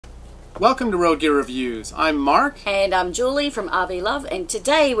Welcome to Road Gear Reviews. I'm Mark. And I'm Julie from RVLove, and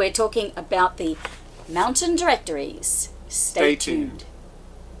today we're talking about the Mountain Directories. Stay tuned.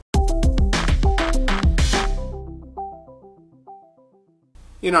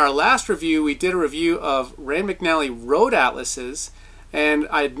 In our last review, we did a review of Rand McNally road atlases, and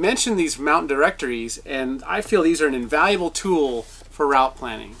I had mentioned these mountain directories, and I feel these are an invaluable tool for route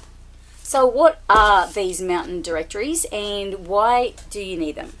planning. So what are these mountain directories and why do you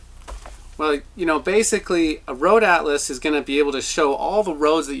need them? Well, basically a road atlas is going to be able to show all the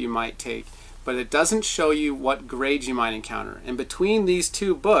roads that you might take, but it doesn't show you what grades you might encounter. And between these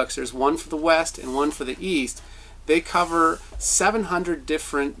two books, there's one for the west and one for the east. They cover 700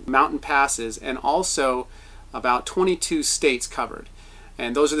 different mountain passes and also about 22 states covered.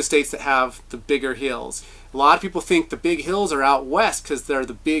 And those are the states that have the bigger hills. A lot of people think the big hills are out west because they're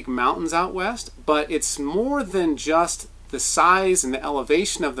the big mountains out west, but it's more than just the size and the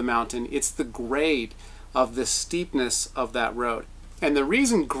elevation of the mountain. It's the grade of the steepness of that road. And the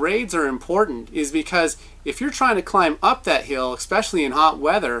reason grades are important is because if you're trying to climb up that hill, especially in hot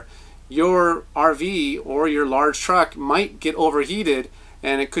weather, your RV or your large truck might get overheated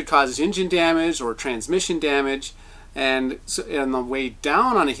and it could cause engine damage or transmission damage. And so on the way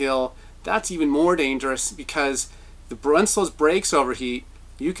down on a hill, that's even more dangerous because once those brakes overheat,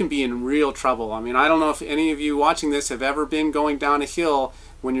 you can be in real trouble. I mean, I don't know if any of you watching this have ever been going down a hill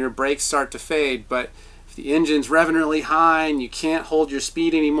when your brakes start to fade, but if the engine's revving really high and you can't hold your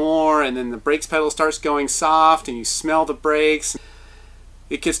speed anymore, and then the brakes pedal starts going soft and you smell the brakes,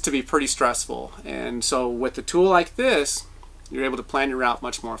 it gets to be pretty stressful. And so with a tool like this, you're able to plan your route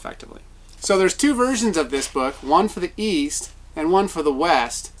much more effectively. So there's two versions of this book, one for the east and one for the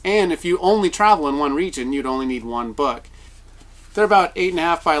west. And if you only travel in one region, you'd only need one book. They're about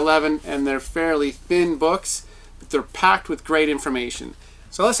 8.5 by 11 and they're fairly thin books, but they're packed with great information.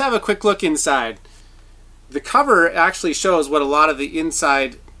 So let's have a quick look inside. The cover actually shows what a lot of the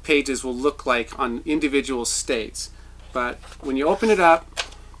inside pages will look like on individual states. But when you open it up,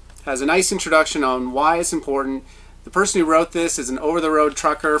 it has a nice introduction on why it's important. The person who wrote this is an over-the-road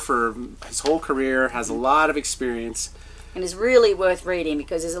trucker for his whole career, has a lot of experience. And it's really worth reading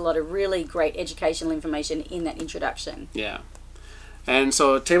because there's a lot of really great educational information in that introduction. Yeah. And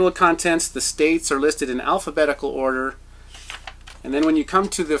so table of contents, the states are listed in alphabetical order. And then when you come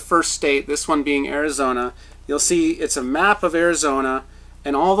to the first state, this one being Arizona, you'll see it's a map of Arizona,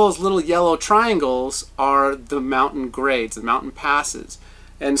 and all those little yellow triangles are the mountain grades, the mountain passes.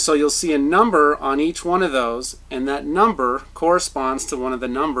 And so you'll see a number on each one of those, and that number corresponds to one of the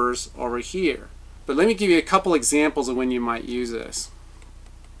numbers over here. But let me give you a couple examples of when you might use this.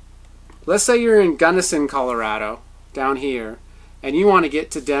 Let's say you're in Gunnison, Colorado, down here, and you want to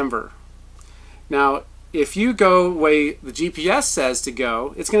get to Denver. Now, if you go the way the GPS says to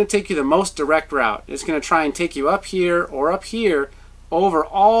go, it's going to take you the most direct route. It's going to try and take you up here or up here over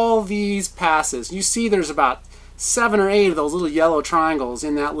all these passes. You see there's about 7 or 8 of those little yellow triangles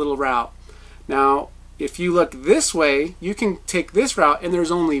in that little route. Now, if you look this way, you can take this route and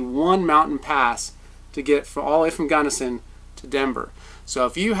there's only one mountain pass to get all the way from Gunnison to Denver. So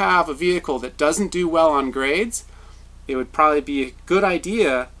if you have a vehicle that doesn't do well on grades, it would probably be a good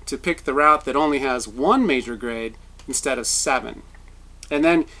idea to pick the route that only has one major grade instead of 7. And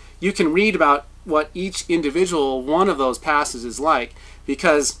then you can read about what each individual one of those passes is like,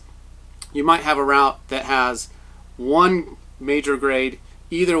 because you might have a route that has one major grade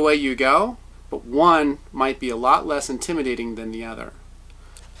either way you go, but one might be a lot less intimidating than the other.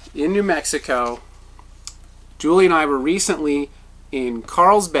 In New Mexico, Julie and I were recently in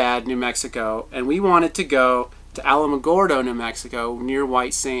Carlsbad, New Mexico, and we wanted to go to Alamogordo, New Mexico, near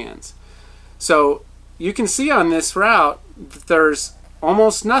White Sands. So you can see on this route that there's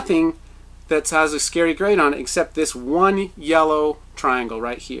almost nothing that has a scary grade on it except this one yellow triangle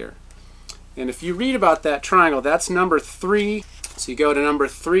right here. And if you read about that triangle, that's number 3. So you go to number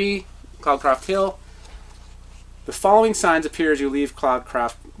 3, Cloudcroft Hill. The following signs appear as you leave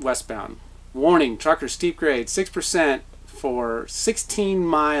Cloudcroft westbound. Warning, trucker steep grade, 6% for 16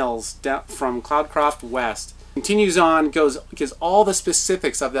 miles down from Cloudcroft west. Continues on, gives all the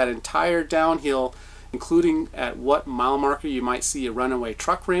specifics of that entire downhill, including at what mile marker you might see a runaway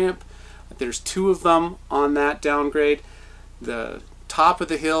truck ramp. There's 2 of them on that downgrade. The top of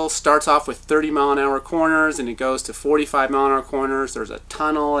the hill starts off with 30-mile-an-hour corners and it goes to 45-mile-an-hour corners. There's a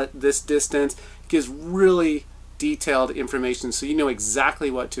tunnel at this distance. It gives really detailed information so you know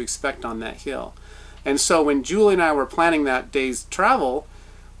exactly what to expect on that hill. And so when Julie and I were planning that day's travel,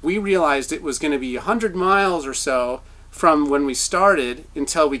 we realized it was going to be 100 miles or so from when we started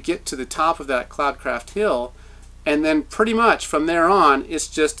until we get to the top of that Cloudcroft Hill, and then pretty much from there on it's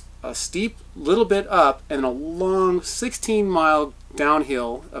just a steep little bit up and a long 16-mile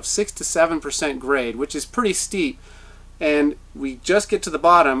downhill of 6 to 7% grade, which is pretty steep, and we just get to the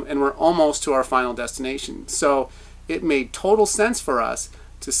bottom and we're almost to our final destination. So it made total sense for us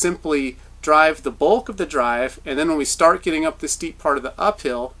to simply drive the bulk of the drive, and then when we start getting up the steep part of the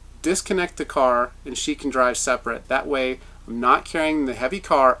uphill, disconnect the car and she can drive separate. That way I'm not carrying the heavy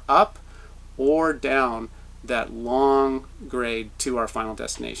car up or down that long grade to our final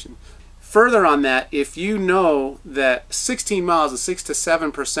destination. Further on that, if you know that 16 miles of 6 to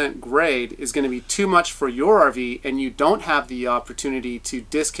 7% grade is going to be too much for your RV and you don't have the opportunity to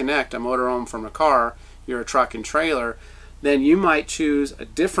disconnect a motorhome from a car, you're a truck and trailer, then you might choose a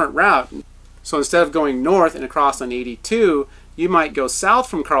different route. So instead of going north and across on 82, you might go south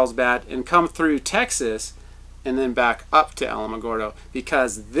from Carlsbad and come through Texas and then back up to Alamogordo,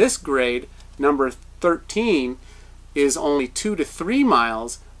 because this grade, number 13, is only 2 to 3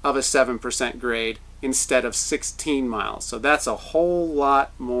 miles of a 7% grade instead of 16 miles. So that's a whole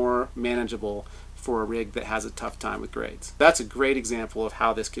lot more manageable for a rig that has a tough time with grades. That's a great example of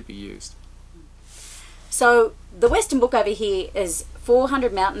how this could be used. So the Western book over here is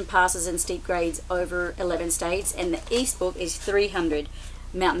 400 mountain passes and steep grades over 11 states, and the East book is 300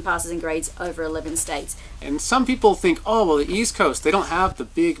 mountain passes and grades over 11 states. And some people think, oh, well, the East Coast, they don't have the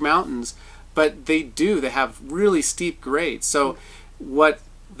big mountains, but they do. They have really steep grades. So what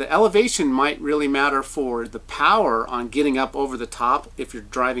the elevation might really matter for the power on getting up over the top if you're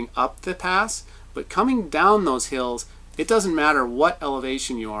driving up the pass, but coming down those hills, it doesn't matter what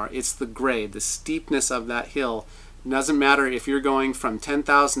elevation you are. It's the grade, the steepness of that hill. It doesn't matter if you're going from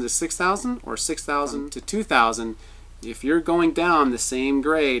 10,000 to 6,000 or 6,000 to 2,000. If you're going down the same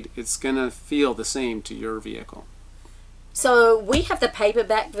grade, it's going to feel the same to your vehicle. So we have the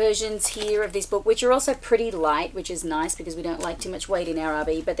paperback versions here of this book, which are also pretty light, which is nice because we don't like too much weight in our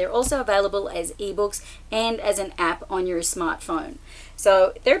RV, but they're also available as ebooks and as an app on your smartphone.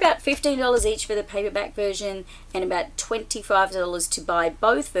 So they're about $15 each for the paperback version and about $25 to buy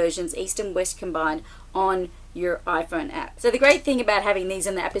both versions, East and West combined, on your iPhone app. So the great thing about having these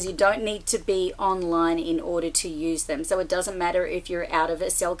in the app is you don't need to be online in order to use them. So it doesn't matter if you're out of a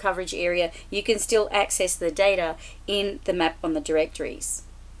cell coverage area, you can still access the data in the map on the directories.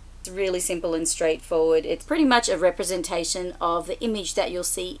 It's really simple and straightforward. It's pretty much a representation of the image that you'll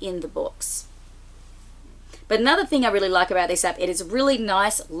see in the books. But another thing I really like about this app, it is really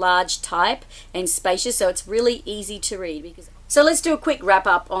nice, large type and spacious, so it's really easy to read. So let's do a quick wrap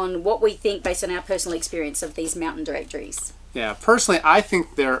up on what we think based on our personal experience of these mountain directories. Yeah, personally, I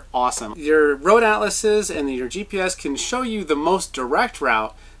think they're awesome. Your road atlases and your GPS can show you the most direct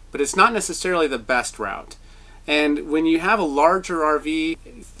route, but it's not necessarily the best route. And when you have a larger RV,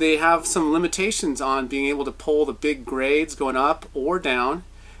 they have some limitations on being able to pull the big grades going up or down.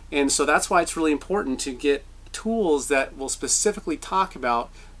 And so that's why it's really important to get tools that will specifically talk about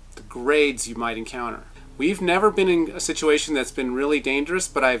the grades you might encounter. We've never been in a situation that's been really dangerous,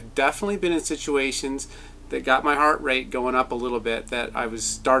 but I've definitely been in situations that got my heart rate going up a little bit, that I was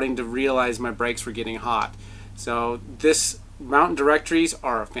starting to realize my brakes were getting hot. So this mountain directories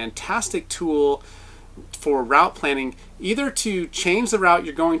are a fantastic tool for route planning, either to change the route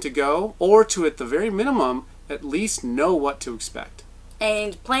you're going to go or to, at the very minimum, at least know what to expect.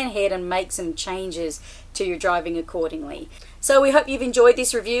 And plan ahead and make some changes to your driving accordingly. So we hope you've enjoyed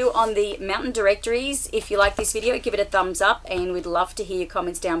this review on the mountain directories. If you like this video, give it a thumbs up, and we'd love to hear your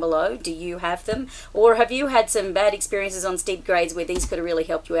comments down below. Do you have them? Or have you had some bad experiences on steep grades where these could have really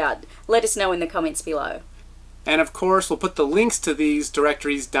helped you out? Let us know in the comments below. And of course, we'll put the links to these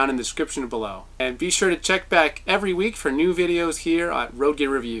directories down in the description below. And be sure to check back every week for new videos here at Road Gear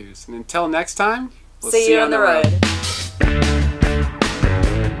Reviews. And until next time, we'll see you on the road.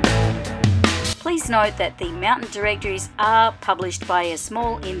 Please note that the mountain directories are published by a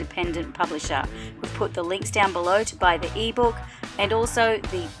small independent publisher. We've put the links down below to buy the ebook and also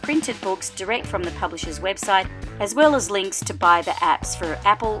the printed books direct from the publisher's website, as well as links to buy the apps for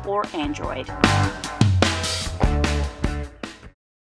Apple or Android.